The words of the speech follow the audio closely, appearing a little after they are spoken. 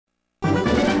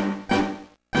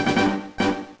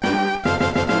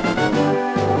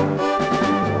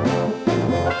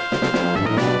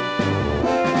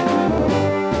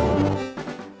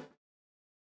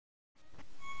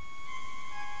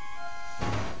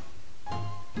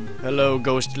Hello,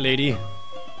 ghost lady.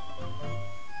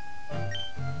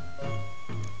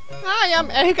 I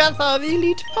am Agatha of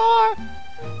Elite 4.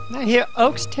 I hear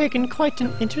Oak's taken quite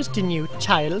an interest in you,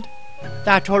 child.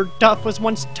 That old Duff was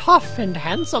once tough and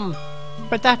handsome,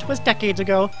 but that was decades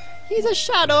ago. He's a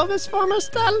shadow of his former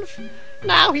self.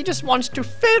 Now he just wants to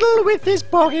fiddle with his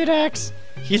Pokédex.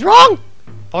 He's wrong!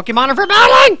 Pokemon are for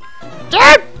battling!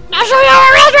 Dude! I'll show you how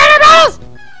a real trainer goes!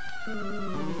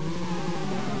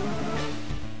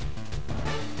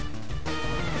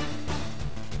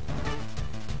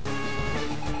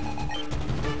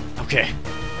 Okay.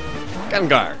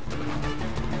 Gengar.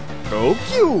 Go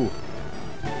Q!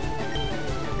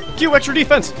 Q extra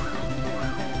defense!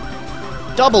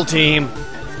 Double team!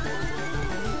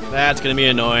 That's gonna be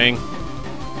annoying.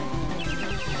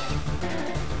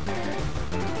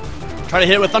 Try to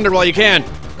hit it with Thunder while you can.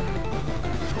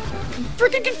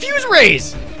 Freaking Confuse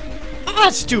Rays! Oh,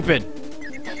 that's stupid.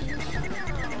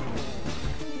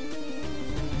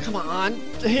 Come on,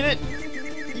 hit it.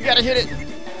 You gotta hit it.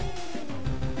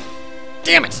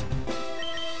 Damn it!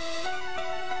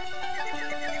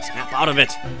 Snap out of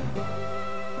it.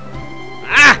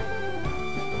 Ah!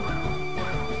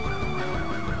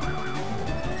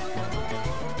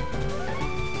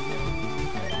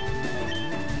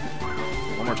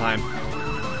 One more time.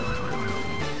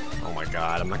 Oh my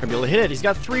god, I'm not gonna be able to hit it. He's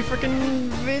got 3 freaking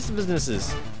evasive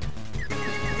businesses.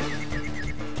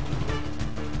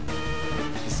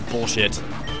 This is bullshit.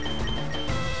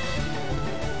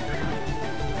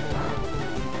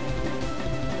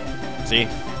 See?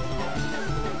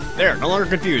 There, no longer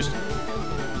confused.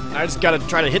 I just gotta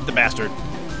try to hit the bastard.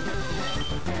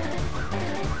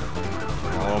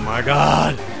 Oh my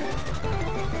god.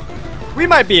 We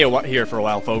might be here for a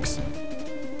while, folks.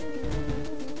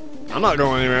 I'm not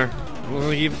going anywhere.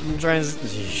 We'll keep trying to...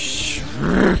 Is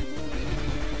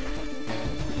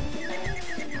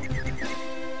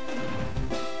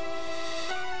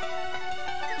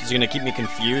he gonna keep me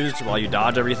confused while you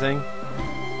dodge everything?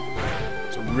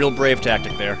 It's a real brave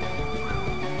tactic there. Oh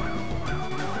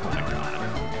my god.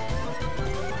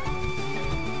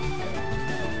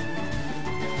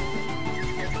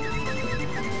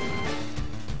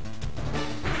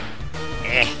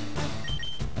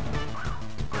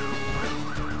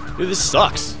 Dude, this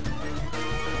sucks.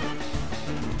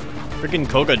 Freaking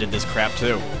Koga did this crap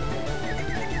too.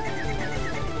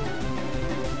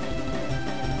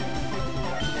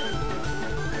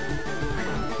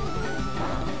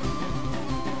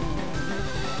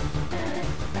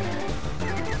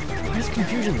 Why does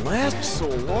confusion last so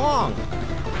long?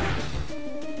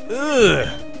 Ugh.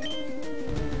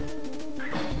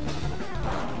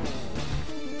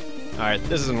 Alright,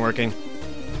 this isn't working.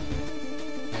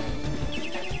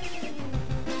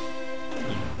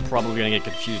 Probably gonna get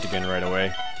confused again right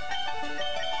away.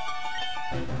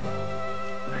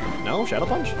 No? Shadow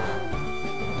Punch?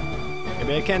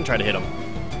 Maybe I can try to hit him.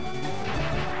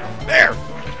 There!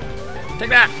 Take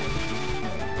that!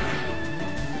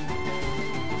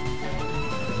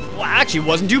 Well, actually, it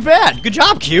wasn't too bad. Good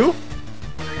job, Q!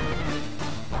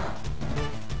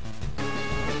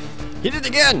 Hit it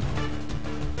again!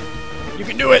 You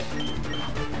can do it!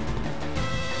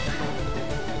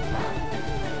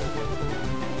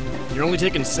 You're only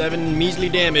taking 7 measly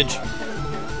damage.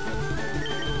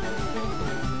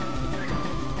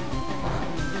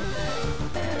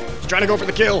 She's trying to go for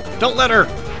the kill. Don't let her!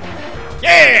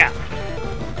 Yeah!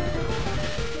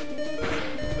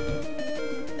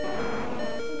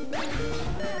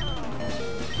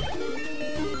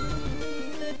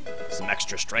 Some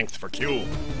extra strength for Q.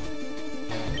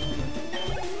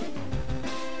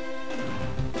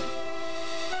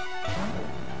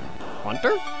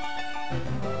 Hunter?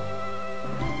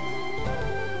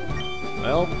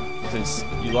 Well, since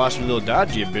you lost your little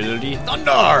dodgy ability,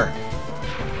 Thunder!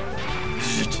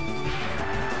 Shit.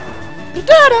 This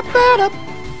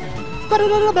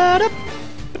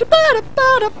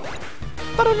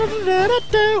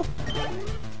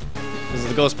is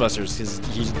the Ghostbusters, because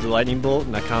he's the lightning bolt,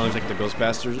 and that kind of looks like the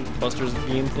Ghostbusters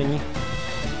beam thingy.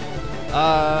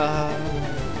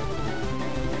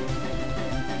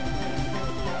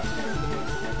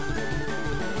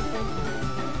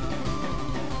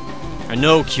 I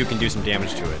know Q can do some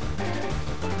damage to it,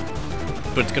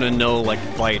 but it's gonna know like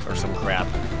Bite or some crap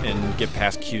and get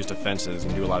past Q's defenses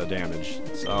and do a lot of damage.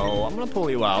 So I'm gonna pull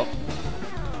you out.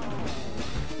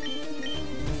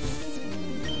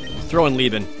 Throw in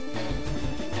Lieben.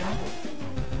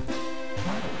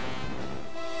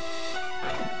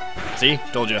 See?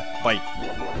 Told you. Bite.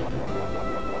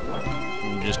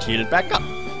 And just heat it back up.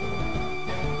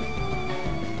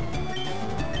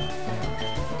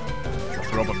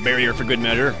 Throw up a barrier for good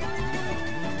measure.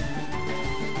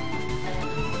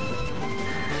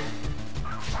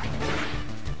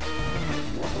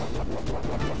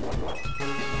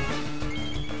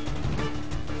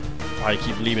 probably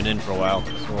keep leaving in for a while.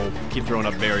 So we'll keep throwing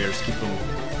up barriers,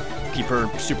 keep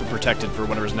her super protected for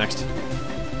whatever's next.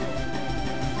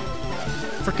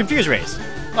 For Confuse Rays.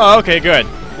 Oh, okay, good.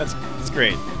 That's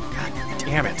great. God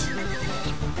damn it.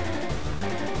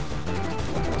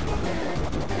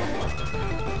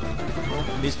 Well,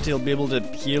 at least he'll be able to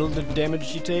heal the damage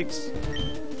she takes.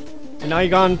 So now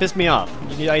you're gone and pissed me off.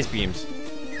 You need ice beams.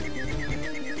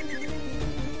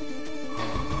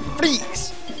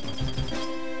 Freeze!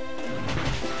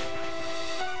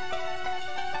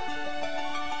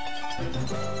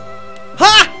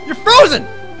 Ha! You're frozen!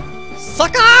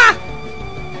 Sucker!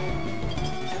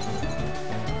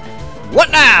 What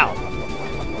now?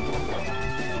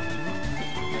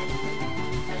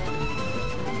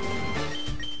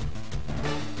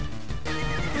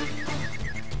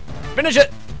 Finish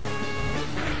it!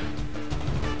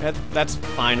 That's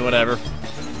fine, whatever.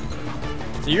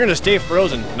 So you're gonna stay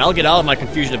frozen, and I'll get out of my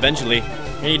confusion eventually.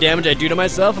 Any damage I do to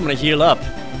myself, I'm gonna heal up.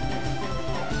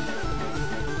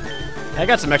 I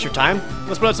got some extra time.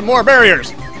 Let's put up some more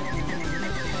barriers!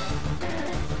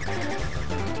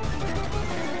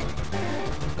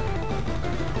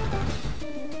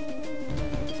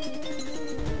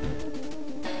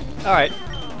 Alright.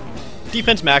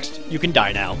 Defense maxed. You can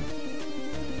die now.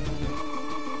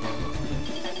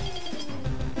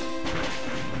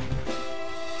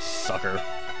 Sucker.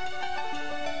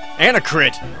 And a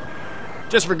crit!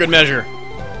 Just for good measure.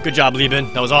 Good job,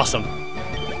 Lieben. That was awesome.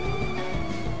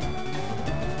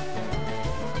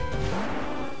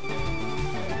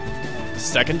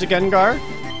 Second to Gengar.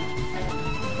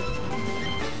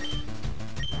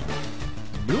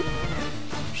 Bloop.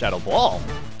 Shadow Ball.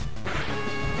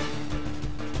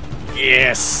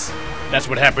 Yes! That's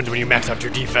what happens when you max out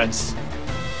your defense.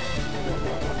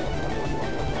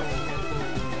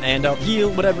 And I'll heal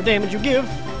whatever damage you give.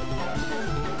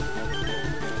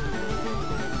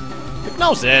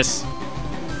 Hypnosis!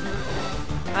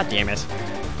 God damn it.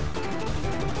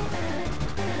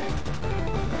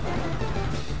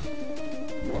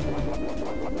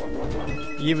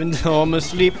 Even though I'm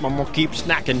asleep, I'm gonna keep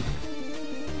snacking.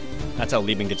 That's how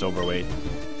Lieben gets overweight.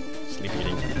 Sleep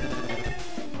eating.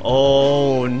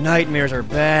 Oh, nightmares are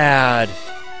bad.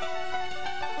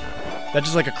 That's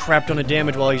just like a crap ton of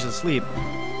damage while he's asleep.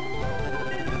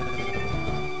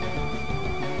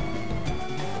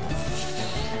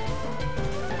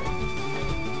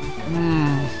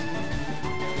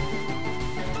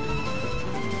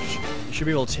 Should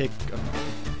be able to take...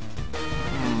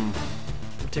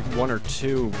 take one or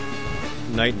two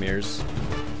nightmares.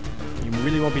 You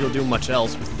really won't be able to do much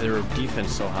else with their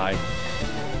defense so high.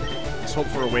 Let's hope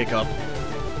for a wake up.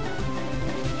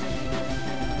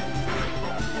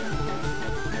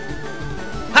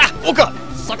 Ha! Oka!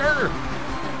 Sucker!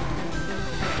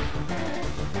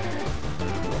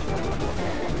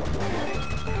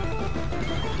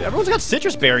 Dude, everyone's got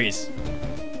citrus berries.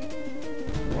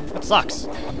 That sucks.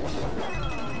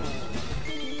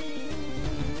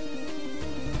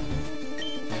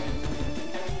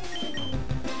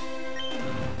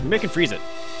 Maybe I can freeze it.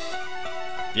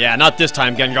 Yeah, not this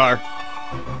time, Gengar.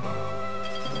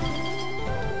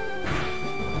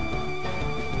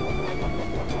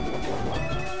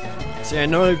 See, I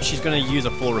know she's gonna use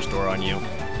a full restore on you.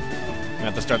 I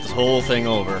have to start this whole thing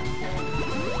over.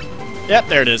 Yep,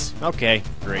 there it is. Okay,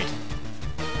 great.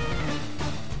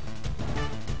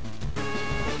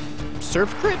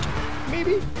 Surf crit?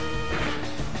 Maybe?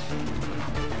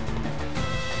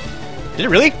 Did it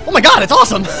really? Oh my god, it's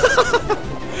awesome!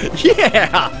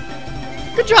 Yeah!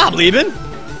 Good job, Lieben!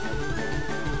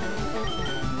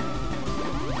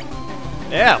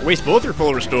 Yeah, waste both your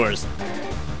full restores.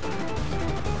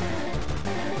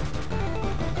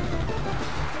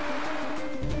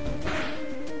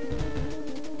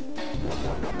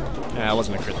 Yeah, I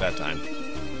wasn't a crit that time.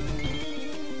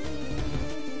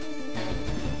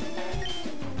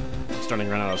 Starting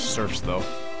to run out of surfs, though.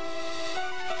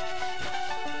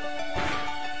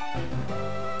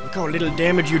 Look how little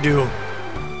damage you do.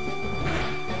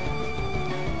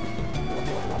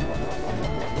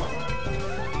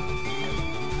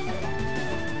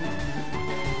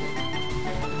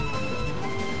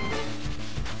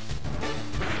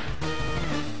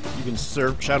 You can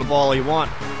surf Shadow Ball all you want.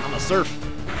 I'm a surf.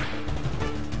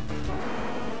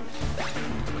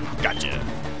 Gotcha.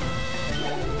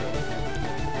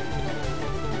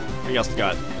 What else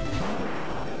got?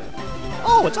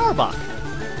 Oh, it's Arbok.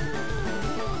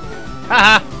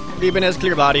 Haha! Lieben has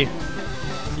clear body.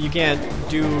 You can't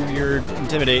do your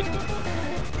intimidate.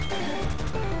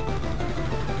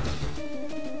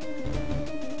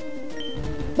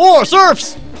 More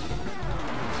surfs!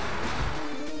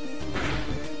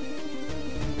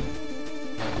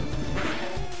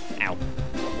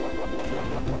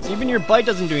 Even your bite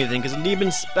doesn't do anything because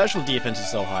Lieben's special defense is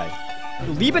so high.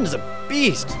 Lieben is a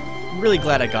beast! I'm really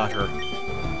glad I got her.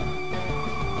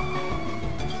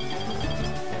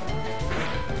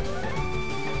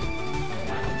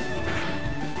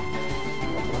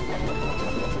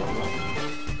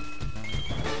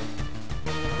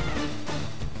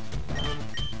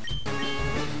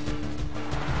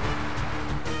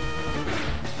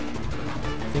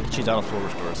 I think she's out of full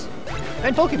restores.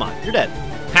 And Pokemon, you're dead.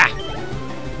 Ha!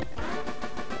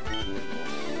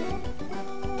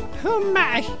 Oh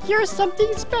my, you're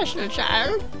something special,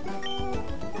 child.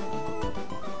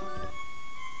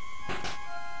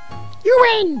 You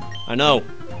win! I know.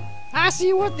 I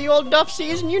see what the old Duff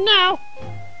sees in you now.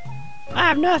 I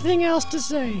have nothing else to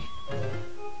say.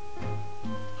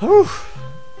 Whew.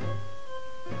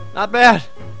 Not bad.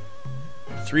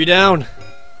 3 down.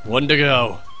 1 to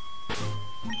go.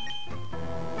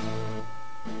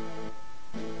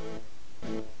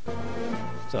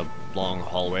 It's a long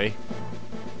hallway.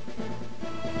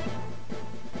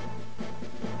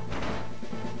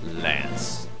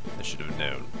 Lance. I should have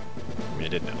known. I mean, I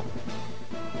did know.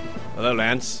 Hello,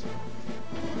 Lance.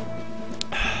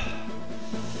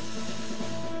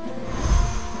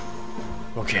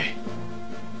 Okay.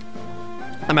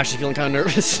 I'm actually feeling kind of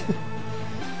nervous.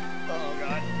 Oh,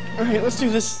 God. Alright, let's do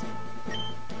this.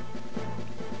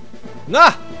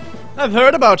 Nah! I've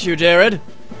heard about you, Jared.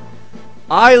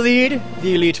 I lead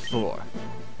the Elite Four.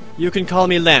 You can call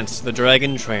me Lance, the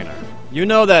Dragon Trainer. You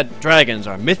know that dragons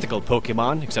are mythical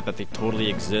Pokemon, except that they totally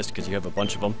exist because you have a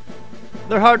bunch of them.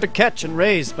 They're hard to catch and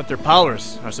raise, but their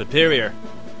powers are superior.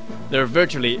 They're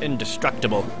virtually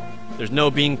indestructible. There's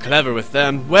no being clever with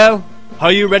them. Well,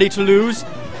 are you ready to lose?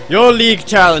 Your league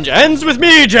challenge ends with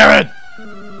me, Jared!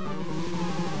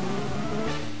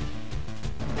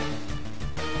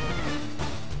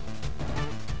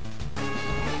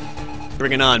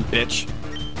 Bring it on, bitch.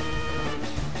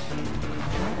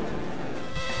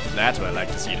 That's what I'd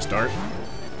like to see to start.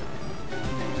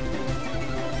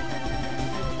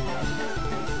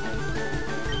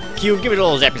 Q, give it a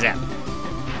little zappy zap.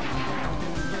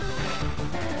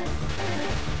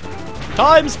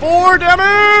 ×4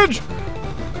 damage!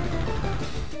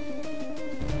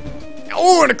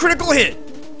 Oh, and a critical hit!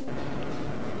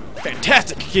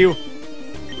 Fantastic, Q!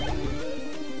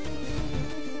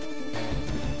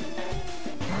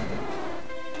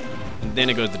 And then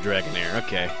it goes the Dragonair,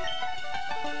 okay.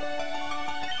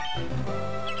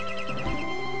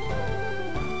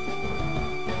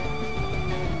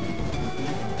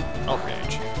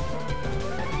 Outrage.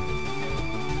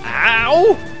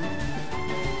 Ow!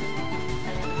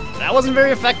 That wasn't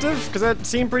very effective, because that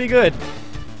seemed pretty good.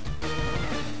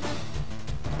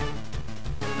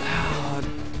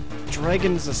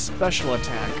 Dragon's a special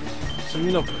attack. So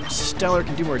even though Stellar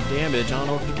can do more damage, I don't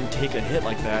know if he can take a hit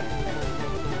like that.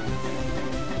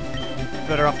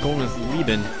 Better off going with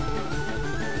Lieben.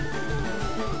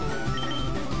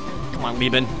 Come on,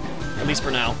 Lieben. At least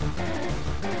for now.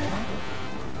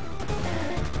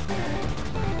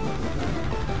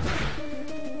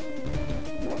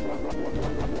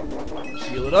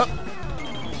 Heal it up.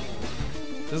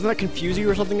 Doesn't that confuse you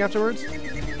or something afterwards?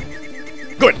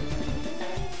 Good!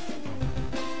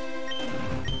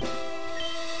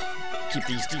 Keep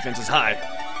these defenses high.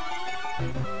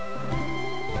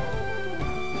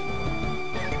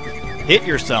 Hit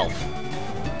yourself.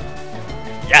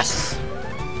 Yes!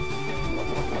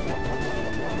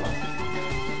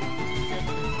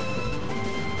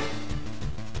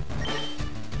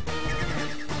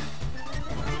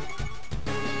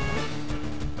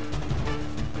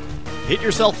 Hit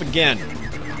yourself again.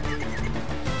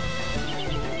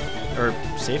 Or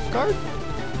safeguard?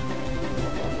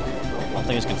 All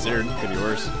things considered, could be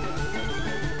worse.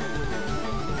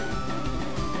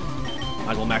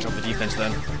 Might as well max out the defense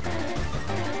then.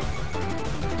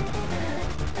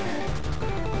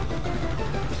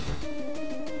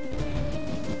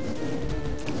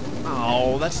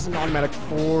 Oh, that's an automatic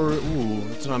 4. Ooh,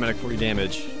 that's an automatic 40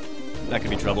 damage. That could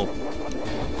be trouble.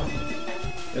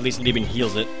 At least Lieben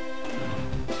heals it.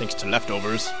 Thanks to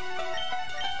leftovers.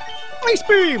 Ice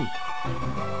Beam!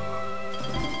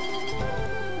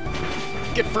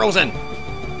 Get frozen!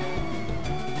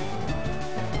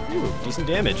 Ooh, decent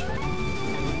damage.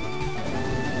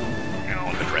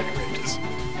 Oh, the dragon rages.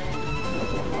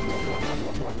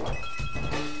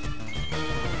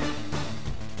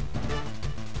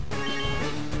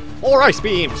 More ice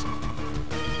beams!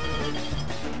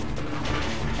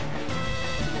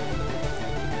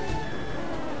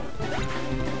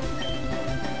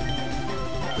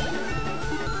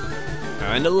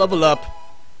 And a level up.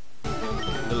 A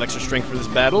little extra strength for this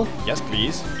battle. Yes,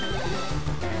 please.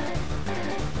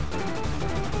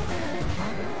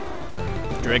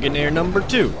 Dragonair number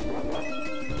 2.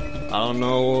 I don't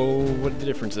know what the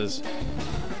difference is.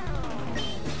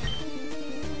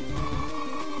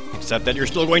 Except that you're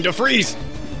still going to freeze!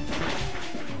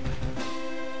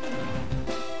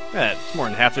 Yeah, it's more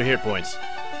than half their hit points.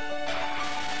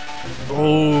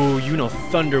 Oh, you know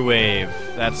Thunder Wave.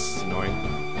 That's annoying.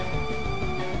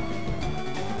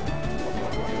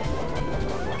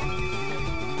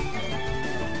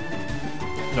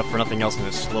 Enough for nothing else and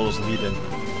it slows Lieben.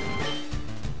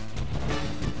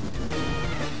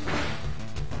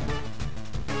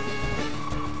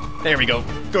 There we go.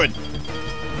 Good.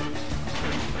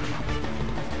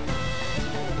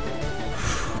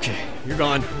 Okay, you're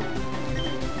gone.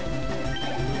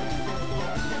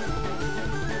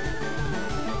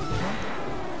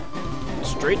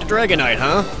 Straight to Dragonite,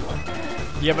 huh?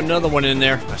 You have another one in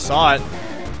there. I saw it.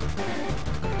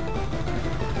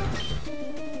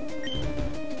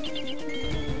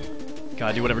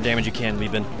 Gotta do whatever damage you can,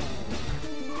 Lieben.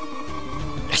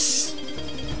 Yes!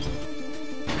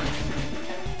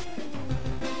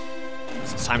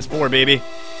 This is ×4, baby.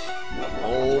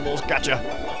 Almost gotcha.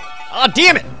 Ah, oh,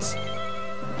 damn it!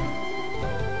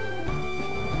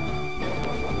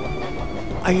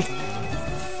 I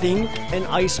think an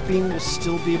Ice Beam will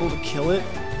still be able to kill it.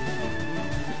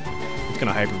 It's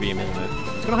gonna Hyper Beam, isn't it?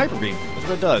 It's gonna Hyper Beam. That's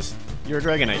what it does. You're a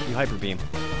Dragonite, you Hyper Beam.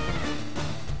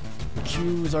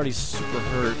 Q is already super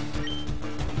hurt.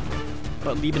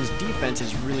 But Lieben's defense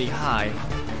is really high.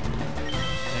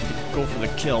 I could go for the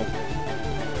kill.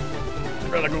 I'd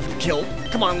rather go for the kill.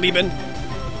 Come on, Lieben.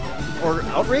 Or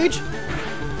Outrage?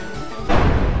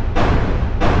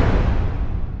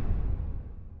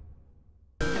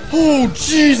 Oh,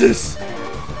 Jesus!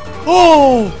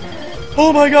 Oh!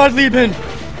 Oh my god, Lieben!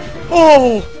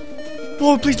 Oh!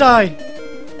 Oh, please die!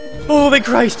 Oh, thank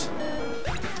Christ!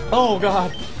 Oh,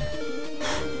 God!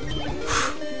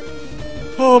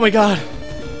 Oh my god!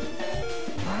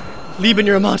 Lieben,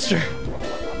 you're a monster!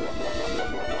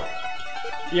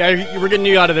 Yeah, we're getting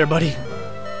you out of there, buddy.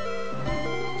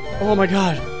 Oh my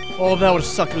god. Oh, that would have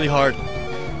sucked really hard.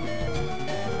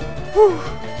 Whew.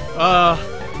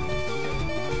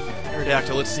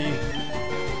 Aerodactyl, let's see.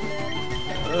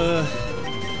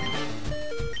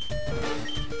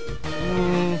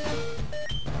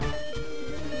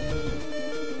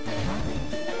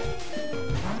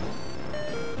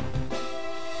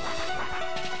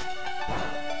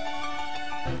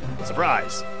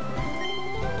 Surprise.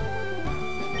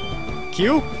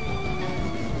 Q?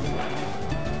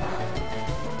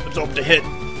 Absorb the hit.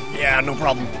 Yeah, no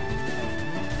problem.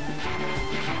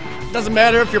 Doesn't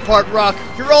matter if you're part rock,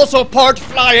 you're also part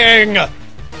flying!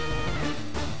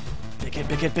 Big hit,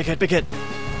 big hit, big hit, big hit.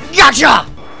 Gotcha!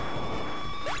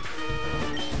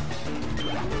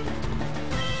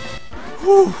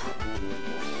 Whew.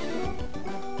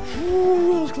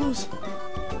 Ooh, that was close.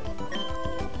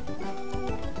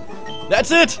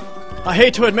 That's it! I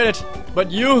hate to admit it,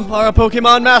 but you are a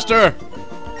Pokemon Master!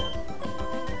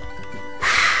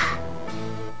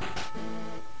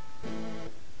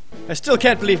 I still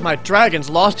can't believe my dragons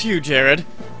lost to you, Jared.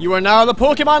 You are now the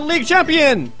Pokemon League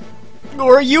Champion!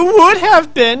 Or you would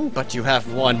have been, but you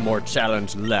have one more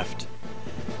challenge left.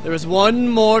 There is one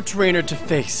more trainer to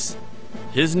face.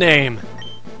 His name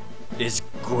is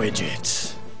Gwidget.